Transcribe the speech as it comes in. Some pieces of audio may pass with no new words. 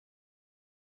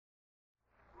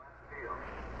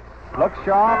Look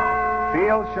sharp,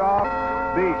 feel sharp,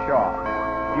 be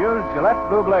sharp. Use Gillette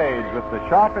Blue Blades with the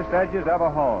sharpest edges ever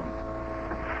honed.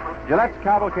 Gillette's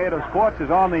cavalcade of sports is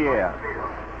on the air.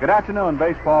 Good afternoon,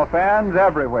 baseball fans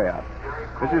everywhere.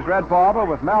 This is Red Barber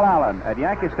with Mel Allen at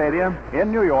Yankee Stadium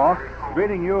in New York,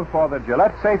 greeting you for the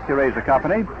Gillette Safety Razor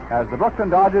Company as the Brooklyn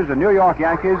Dodgers and New York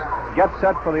Yankees get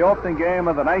set for the opening game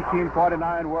of the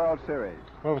 1949 World Series.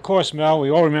 Well, of course, Mel, we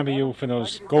all remember you for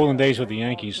those golden days with the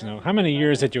Yankees. Now, how many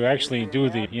years did you actually do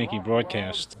the Yankee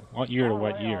broadcast? What year to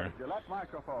what year?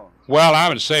 Well, I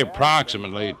would say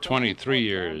approximately 23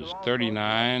 years,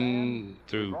 39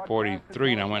 through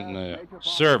 43, and I went in the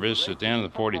service at the end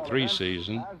of the 43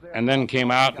 season, and then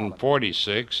came out in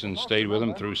 46 and stayed with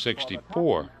them through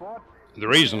 64. The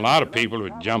reason a lot of people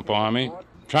would jump on me,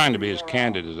 trying to be as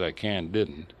candid as I can,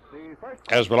 didn't.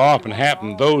 As will often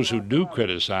happen, those who do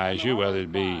criticize you, whether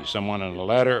it be someone in a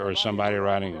letter or somebody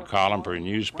writing a column for a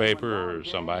newspaper or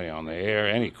somebody on the air,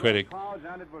 any critic,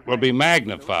 will be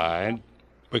magnified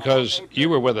because you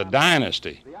were with a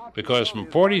dynasty. Because from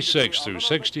 46 through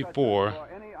 64,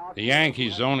 the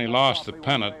Yankees only lost the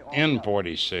pennant in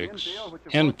 46,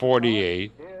 in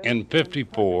 48, in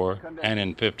 54, and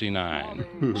in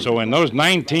 59. So in those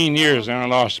 19 years, they only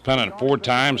lost the pennant 4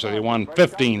 times, so they won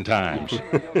 15 times.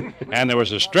 And there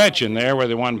was a stretch in there where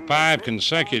they won 5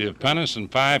 consecutive pennants and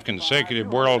 5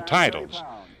 consecutive world titles.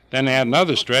 Then they had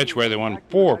another stretch where they won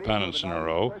 4 pennants in a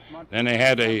row. Then they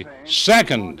had a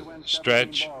second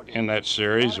stretch in that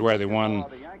series where they won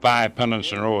 5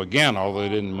 pennants in a row again, although they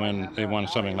didn't win. They won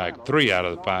something like 3 out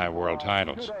of the 5 world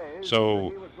titles.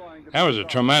 So that was a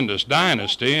tremendous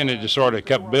dynasty, and it just sort of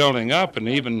kept building up, and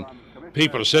even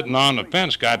people sitting on the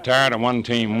fence got tired of one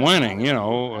team winning, you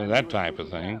know, that type of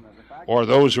thing. Or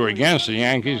those who were against the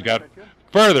Yankees got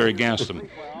further against them.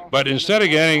 But instead of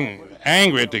getting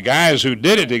angry at the guys who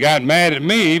did it, they got mad at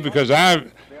me because I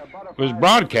was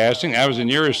broadcasting. I was the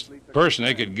nearest person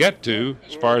they could get to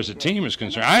as far as the team is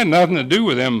concerned. I had nothing to do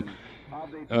with them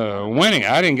winning.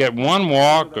 I didn't get one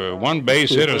walk or one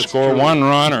base hit or score one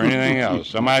run or anything else.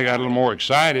 Somebody got a little more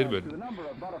excited, but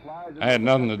I had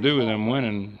nothing to do with them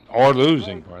winning or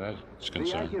losing, for that's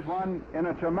concerned. The Yankees won in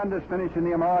a tremendous finish in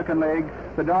the American League.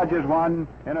 The Dodgers won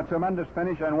in a tremendous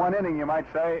finish and 1 inning, you might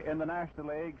say, in the National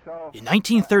League. In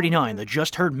 1939, the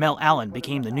just-heard Mel Allen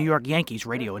became the New York Yankees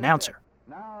radio announcer.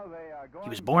 He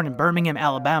was born in Birmingham,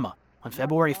 Alabama, on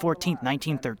February 14,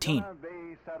 1913.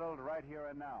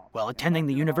 While attending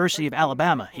the University of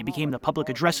Alabama, he became the public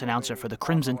address announcer for the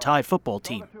Crimson Tide football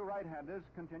team.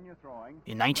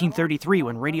 In 1933,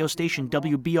 when radio station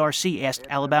WBRC asked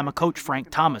Alabama coach Frank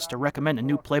Thomas to recommend a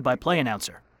new play-by-play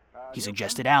announcer, he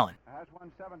suggested Allen.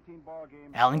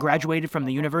 Allen graduated from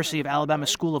the University of Alabama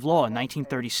School of Law in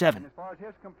 1937.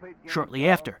 Shortly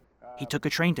after, he took a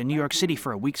train to New York City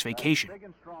for a week's vacation.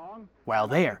 While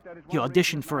there, he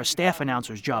auditioned for a staff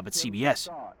announcer's job at CBS.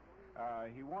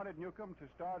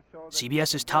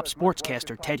 CBS's top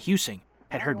sportscaster, Ted Husing,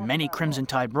 had heard many Crimson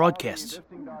Tide broadcasts.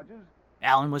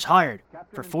 Allen was hired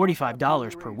for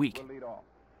 $45 per week.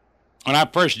 When I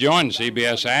first joined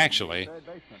CBS, actually,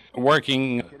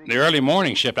 working the early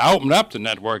morning shift, I opened up the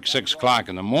network 6 o'clock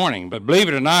in the morning. But believe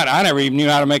it or not, I never even knew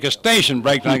how to make a station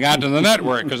break when I got to the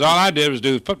network, because all I did was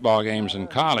do football games in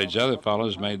college. The other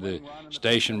fellows made the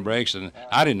station breaks, and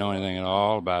I didn't know anything at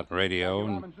all about radio.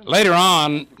 And later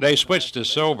on, they switched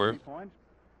us over.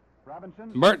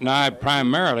 Bert and I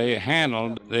primarily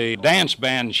handled the dance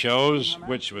band shows,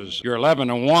 which was your 11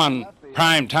 to 1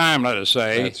 prime time, let us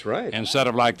say. That's right. Instead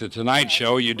of like the Tonight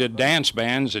Show, you did dance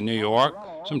bands in New York.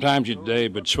 Sometimes they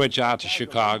would switch out to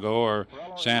Chicago or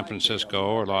San Francisco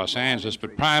or Los Angeles,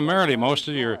 but primarily most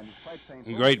of your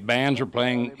great bands were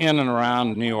playing in and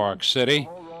around New York City.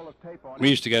 We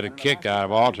used to get a kick out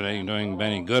of alternating doing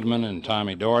Benny Goodman and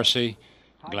Tommy Dorsey,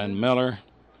 Glenn Miller.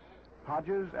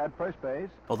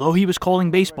 Although he was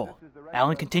calling baseball,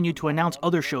 Allen continued to announce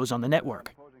other shows on the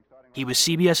network. He was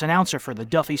CBS announcer for the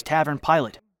Duffy's Tavern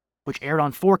pilot, which aired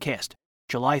on Forecast,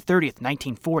 July 30th,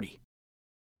 1940.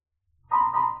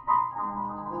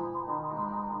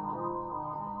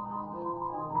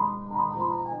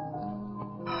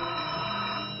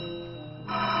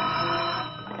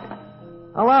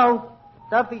 Hello,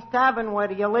 Duffy's Tavern, where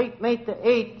the elite meet to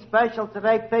eat. Special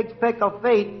today, pig's pickle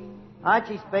feet.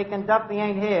 Archie speaking, Duffy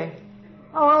ain't here.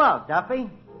 Oh, hello, Duffy.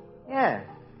 Yeah.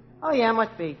 Oh, yeah,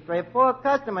 must be 3 or 4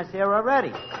 customers here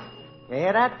already. You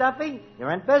hear that, Duffy? You're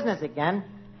in business again.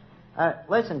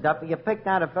 Listen, Duffy, you picked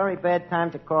out a very bad time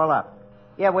to call up.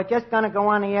 Yeah, we're just going to go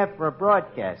on the air for a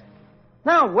broadcast.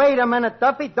 Now, wait a minute,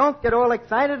 Duffy. Don't get all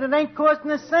excited. It ain't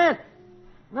costing a cent.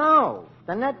 No,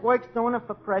 the network's doing it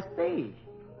for prestige.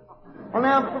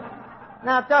 Well,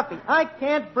 Now, Duffy, I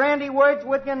can't brandy words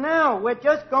with you now. We're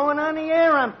just going on the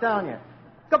air, I'm telling you.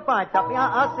 Goodbye, Duffy.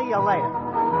 I'll see you later.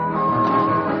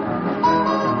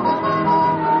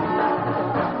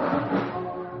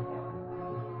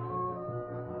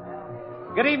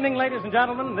 Good evening, ladies and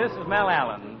gentlemen. This is Mel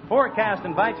Allen. Forecast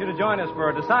invites you to join us for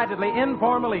a decidedly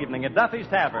informal evening at Duffy's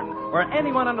Tavern, where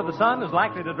anyone under the sun is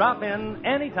likely to drop in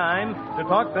any time to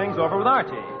talk things over with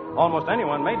Archie. Almost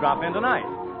anyone may drop in tonight.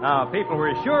 Now, people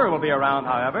we're sure will be around,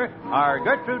 however, are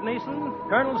Gertrude Neeson,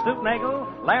 Colonel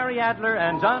Stoopnagel, Larry Adler,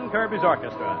 and John Kirby's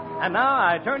orchestra. And now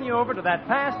I turn you over to that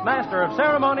past master of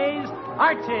ceremonies,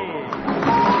 Archie.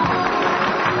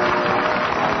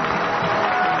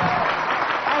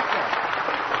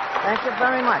 Thank you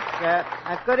very much.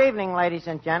 Good evening, ladies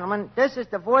and gentlemen. This is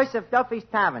the voice of Duffy's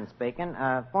Tavern speaking,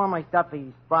 formerly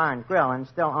Duffy's Bar and Grill and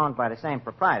still owned by the same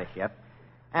proprietorship.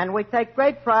 And we take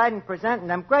great pride in presenting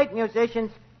them great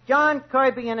musicians, John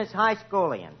Kirby and his high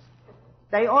schoolians.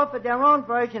 They offer their own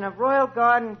version of Royal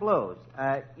Garden Blues.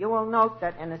 You will note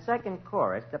that in the second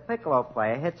chorus, the piccolo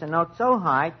player hits a note so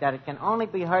high that it can only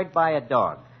be heard by a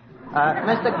dog.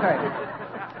 Mr. Kirby.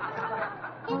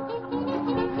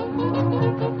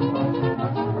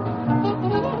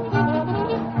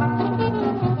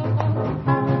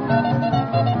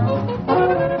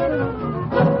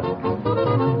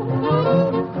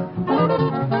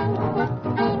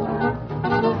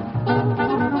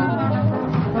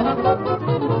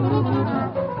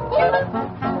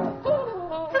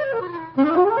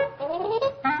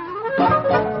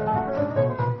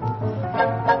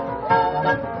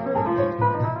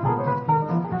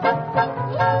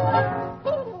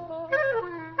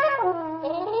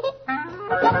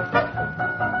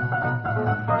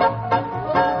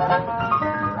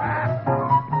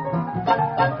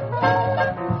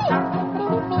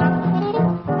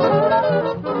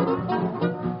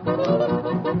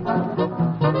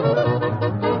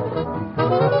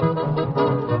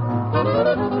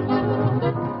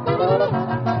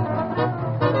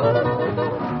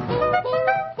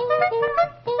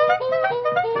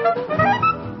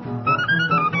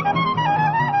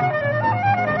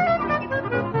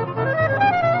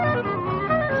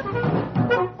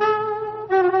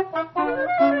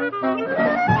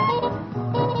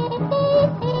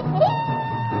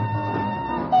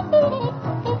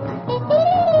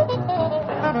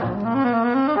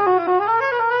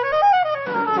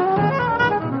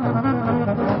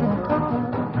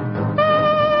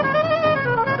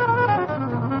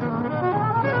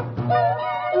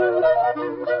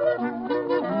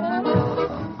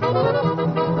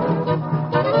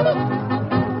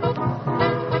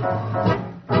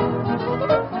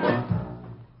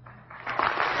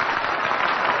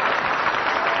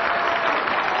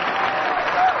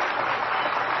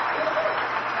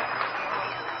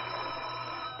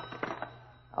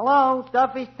 Hello,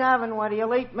 Duffy's Tavern, where the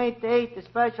elite meet to eat. The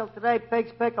special today,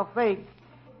 pig's pickle feet.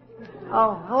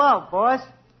 Oh, hello, boss.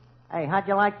 Hey, how'd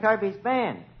you like Kirby's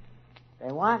band?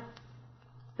 They what?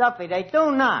 Duffy, they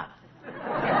do not.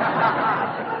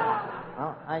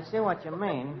 Oh, I see what you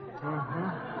mean. Mm-hmm.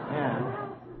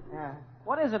 Yeah.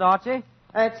 What is it, Archie?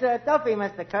 It's Duffy,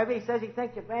 Mr. Kirby. He says he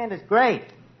thinks your band is great.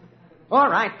 All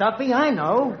right, Duffy, I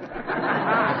know.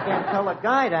 I can't tell a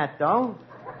guy that, though.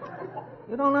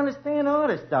 You don't understand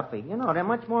artists, Duffy. You know, they're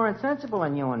much more insensible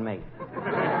than you and me.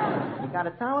 You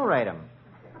gotta tolerate them.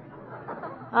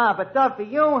 Ah, but Duffy,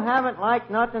 you haven't liked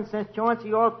nothing since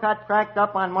Chauncey Olcott cracked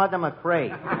up on Mother McCree.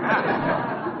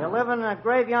 You're living in a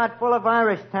graveyard full of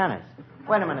Irish tenors.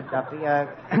 Wait a minute, Duffy.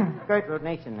 Gertrude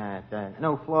Neeson, the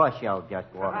new floor show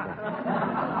just walked in.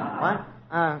 What?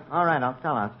 All right, I'll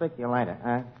tell her. I'll speak to you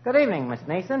later. Good evening, Miss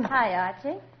Neeson. Hi,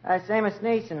 Archie. Say, Miss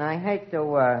Neeson, I hate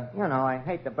to, I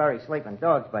hate to bury sleeping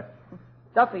dogs, but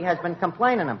Duffy has been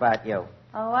complaining about you.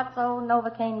 Oh, what's old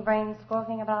Novocaine Brain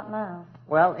squawking about now?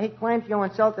 Well, he claims you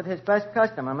insulted his best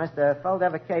customer, Mr.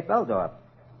 Feldever K. Beldorf.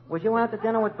 Was you out to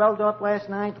dinner with Beldorf last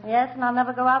night? Yes, and I'll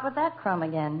never go out with that crumb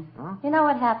again. Huh? You know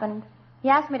what happened? He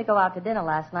asked me to go out to dinner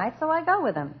last night, so I go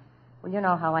with him. Well, you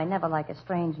know how I never like a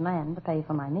strange man to pay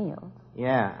for my meals.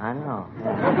 Yeah, I know.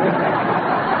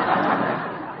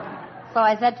 So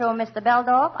I said to him, Mr.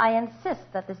 Beldorf, I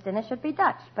insist that this dinner should be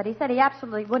Dutch. But he said he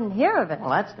absolutely wouldn't hear of it. Well,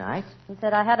 that's nice. He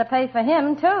said I had to pay for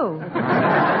him, too.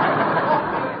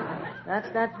 That's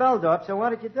Beldorf, so what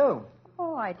did you do?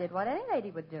 Oh, I did what any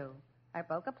lady would do. I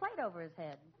broke a plate over his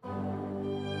head.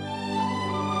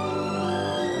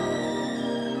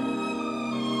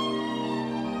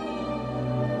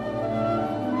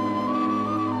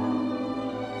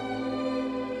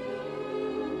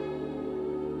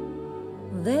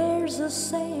 There's a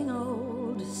saying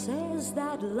old says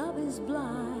that love is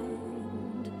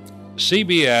blind.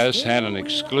 CBS had an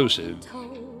exclusive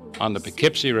on the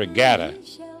Poughkeepsie Regatta,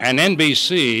 and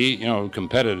NBC,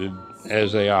 competitive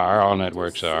as they are, all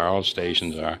networks are, all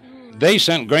stations are, they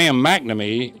sent Graham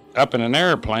McNamee up in an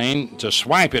airplane to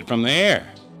swipe it from the air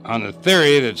on the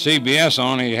theory that CBS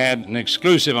only had an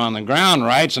exclusive on the ground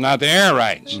rights and not the air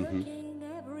rights.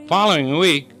 Mm-hmm. Following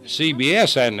week,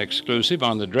 CBS had an exclusive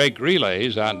on the Drake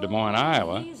relays out in Des Moines,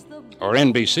 Iowa, or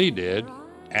NBC did,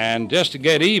 and just to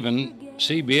get even,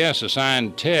 CBS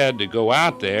assigned Ted to go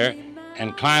out there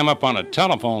and climb up on a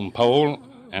telephone pole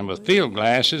and with field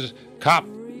glasses cop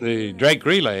the Drake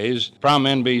relays from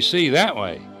NBC that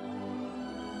way.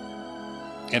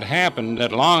 It happened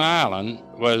that Long Island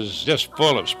was just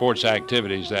full of sports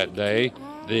activities that day.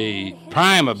 The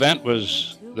prime event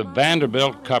was the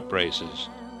Vanderbilt Cup races.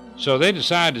 So they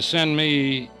decided to send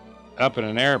me up in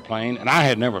an airplane, and I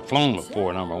had never flown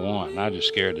before, number one. I was just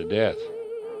scared to death.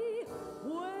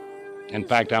 In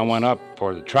fact, I went up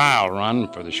for the trial run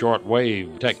for the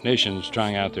shortwave technicians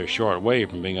trying out their shortwave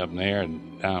from being up in the air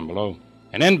and down below.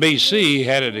 And NBC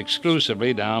had it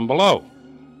exclusively down below.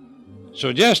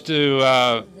 So just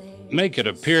to make it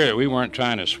appear that we weren't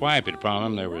trying to swipe it from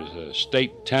them, there was a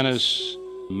state tennis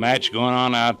match going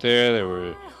on out there. There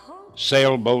were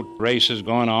sailboat races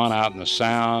going on out in the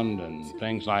Sound and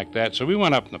things like that. So we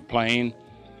went up in the plane,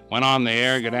 went on the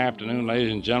air. Good afternoon,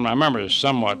 ladies and gentlemen. I remember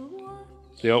somewhat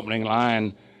the opening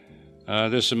line.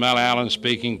 This is Mel Allen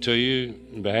speaking to you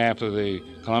on behalf of the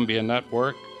Columbia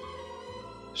Network.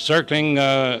 Circling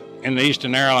in the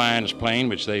Eastern Airlines plane,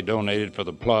 which they donated for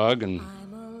the plug, and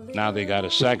now they got a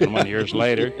second one years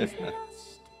later.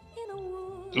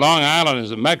 Long Island is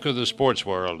the mecca of the sports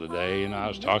world today. I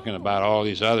was talking about all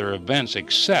these other events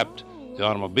except the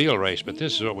automobile race, but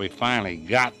this is what we finally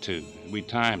got to. We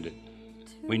timed it.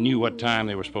 We knew what time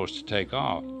they were supposed to take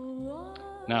off.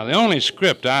 Now, the only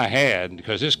script I had,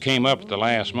 because this came up at the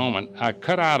last moment, I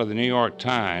cut out of the New York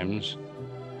Times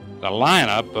the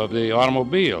lineup of the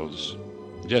automobiles,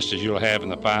 just as you'll have in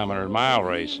the 500-mile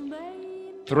race.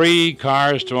 3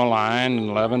 cars to a line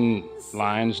and 11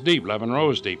 lines deep, 11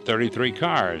 rows deep, 33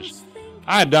 cars.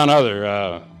 I had done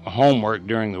other homework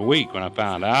during the week when I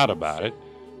found out about it,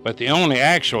 but the only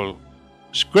actual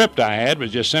script I had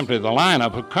was just simply the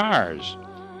lineup of cars.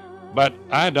 But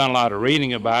I had done a lot of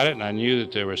reading about it, and I knew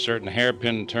that there were certain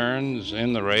hairpin turns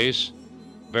in the race,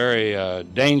 very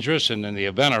dangerous, and in the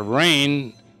event of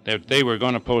rain, that they were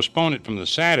going to postpone it from the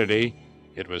Saturday,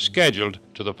 it was scheduled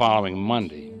to the following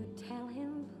Monday.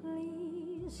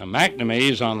 Now,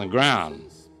 McNamee's on the ground.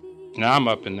 Now I'm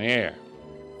up in the air.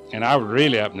 And I was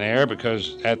really up in the air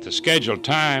because at the scheduled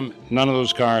time, none of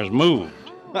those cars moved.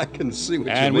 I can see what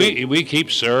you mean. And we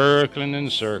keep circling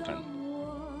and circling.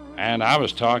 And I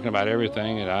was talking about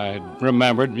everything that I had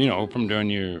remembered, from doing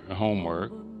your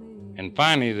homework. And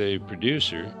finally, the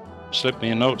producer slipped me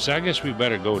a note, said, I guess we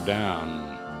better go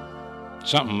down.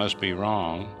 Something must be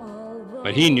wrong.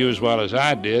 But he knew as well as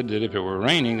I did that if it were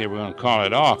raining, they were going to call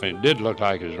it off. And it did look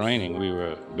like it was raining. We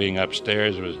were being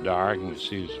upstairs. It was dark, and we could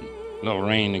see some little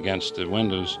rain against the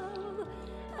windows.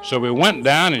 So we went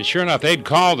down, and sure enough, they'd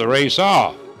called the race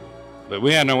off. But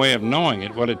we had no way of knowing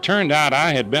it. Well, it turned out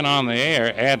I had been on the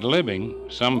air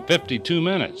ad-libbing some 52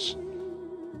 minutes.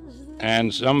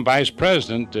 And some vice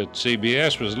president at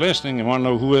CBS was listening and wanted to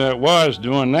know who that was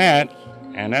doing that.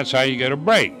 And that's how you get a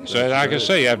break. So like I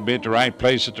say, you have to be at the right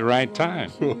place at the right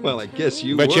time. Well, I guess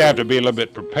you But were. you have to be a little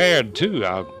bit prepared, too.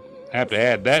 I'll have to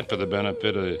add that for the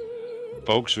benefit of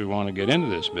folks who want to get into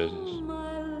this business.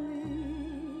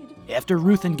 After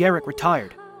Ruth and Gehrig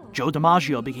retired, Joe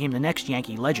DiMaggio became the next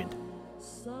Yankee legend.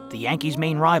 The Yankees'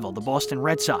 main rival, the Boston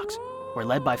Red Sox, were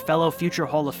led by fellow future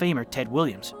Hall of Famer Ted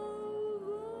Williams.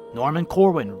 Norman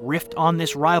Corwin riffed on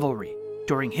this rivalry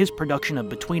during his production of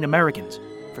Between Americans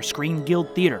for Screen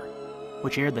Guild Theater,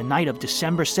 which aired the night of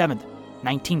December 7th,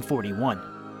 1941.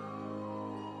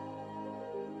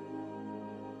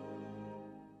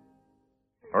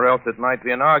 Or else it might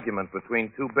be an argument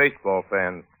between 2 baseball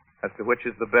fans as to which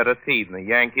is the better team, the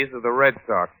Yankees or the Red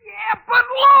Sox. Yeah, but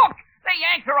look! The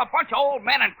Yanks are a bunch of old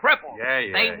men and cripples.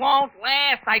 Yeah. They won't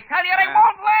last. I tell you, they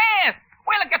won't last.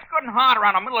 Wait till it gets good and hot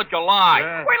around the middle of July.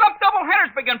 Yeah. Wait till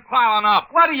doubleheaders begin piling up.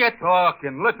 What are you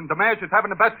talking? Listen, DiMaggio's having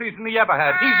the best season he ever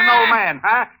had. He's an old man,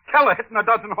 huh? Keller hitting a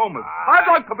dozen homers. I'd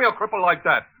like to be a cripple like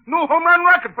that. New home run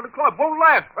record for the club. Won't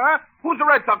last, huh? Who's the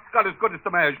Red Sox got as good as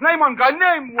DiMaggio? Name one guy.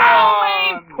 Name one.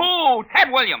 I'll name 2.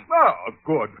 Ted Williams. Oh,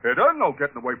 good hitter. No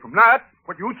getting away from that.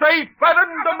 But you say he's better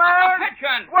than DiMaggio?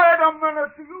 Pitching. Wait a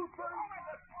minute. Do you say...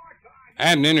 I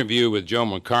had an interview with Joe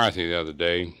McCarthy the other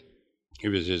day. It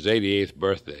was his 88th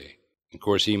birthday. Of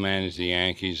course, he managed the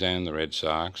Yankees and the Red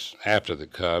Sox after the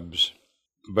Cubs.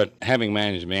 But having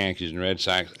managed the Yankees and Red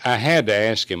Sox, I had to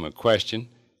ask him a question,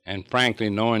 and frankly,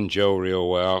 knowing Joe real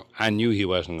well, I knew he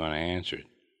wasn't going to answer it.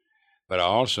 But I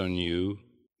also knew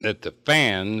that the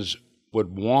fans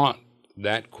would want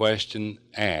that question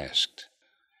asked.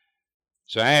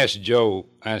 So I asked Joe,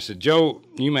 I said, Joe,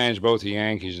 you manage both the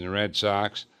Yankees and the Red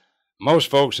Sox. Most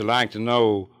folks would like to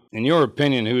know, in your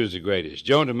opinion, who is the greatest,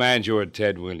 Joe DiMaggio or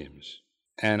Ted Williams?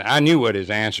 And I knew what his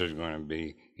answer was going to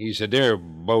be. He said, they're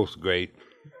both great.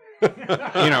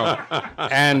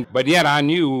 But yet I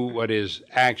knew what his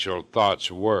actual thoughts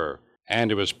were.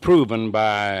 And it was proven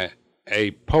by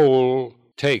a poll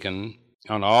taken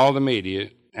on all the media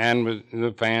and with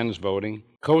the fans voting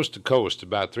coast to coast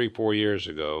about 3-4 years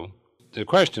ago. The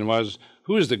question was,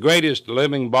 who is the greatest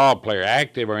living ball player,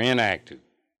 active or inactive?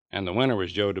 And the winner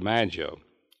was Joe DiMaggio.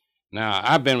 Now,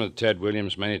 I've been with Ted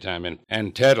Williams many times,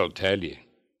 and Ted will tell you,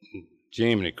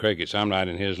 Jiminy Crickets, I'm not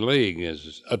in his league,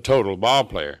 is a total ball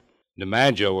player.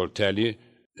 DiMaggio will tell you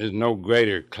there's no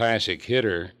greater classic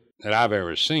hitter that I've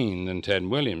ever seen than Ted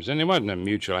Williams. And it wasn't a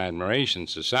mutual admiration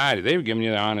society. They were giving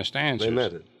you the honest answers. They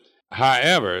meant it.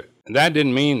 However, that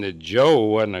didn't mean that Joe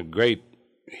wasn't a great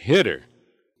hitter.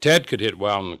 Ted could hit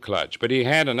well in the clutch, but he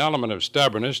had an element of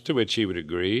stubbornness to which he would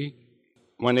agree.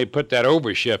 When they put that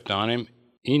overshift on him,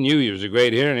 he knew he was a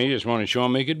great hitter, and he just wanted to show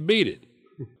him he could beat it.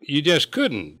 You just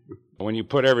couldn't. When you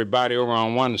put everybody over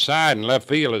on one side and left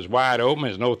field is wide open,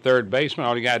 there's no third baseman,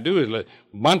 all you got to do is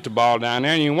bunt the ball down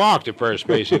there and you can walk to first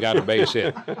base and got a base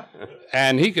hit.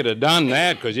 And he could have done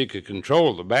that because he could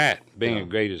control the bat, being a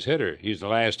greatest hitter. He's the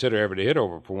last hitter ever to hit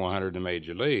over 400 in the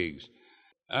major leagues.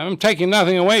 I'm taking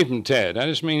nothing away from Ted. I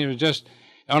just mean it was just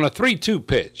on a 3-2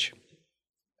 pitch,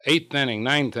 8th inning,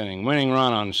 9th inning, winning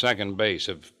run on second base.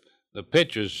 If the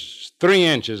pitch was 3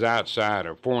 inches outside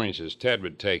or 4 inches, Ted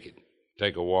would take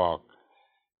a walk.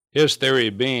 His theory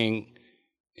being,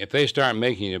 if they start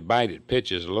making you bite at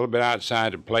pitches a little bit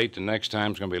outside the plate, the next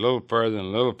time it's going to be a little further and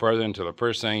a little further until the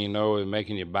first thing you know is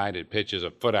making you bite at pitches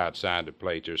a foot outside the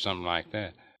plate or something like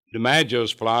that.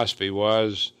 DiMaggio's philosophy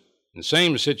was, in the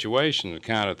same situation, the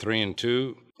count of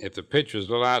 3-2, if the pitch was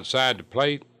a little outside the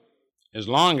plate, as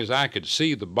long as I could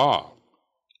see the ball,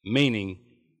 meaning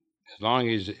as long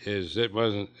as it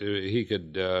wasn't, he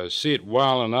could see it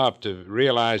well enough to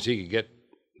realize he could get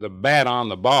the bat on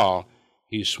the ball,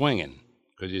 he's swinging.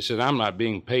 Because he said, I'm not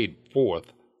being paid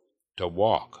fourth to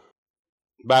walk.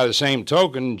 By the same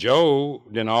token, Joe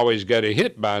didn't always get a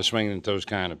hit by swinging at those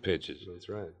kind of pitches. That's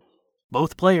right.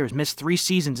 Both players missed 3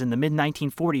 seasons in the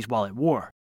mid-1940s while at war.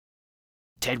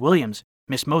 Ted Williams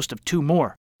missed most of 2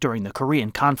 more during the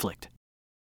Korean conflict.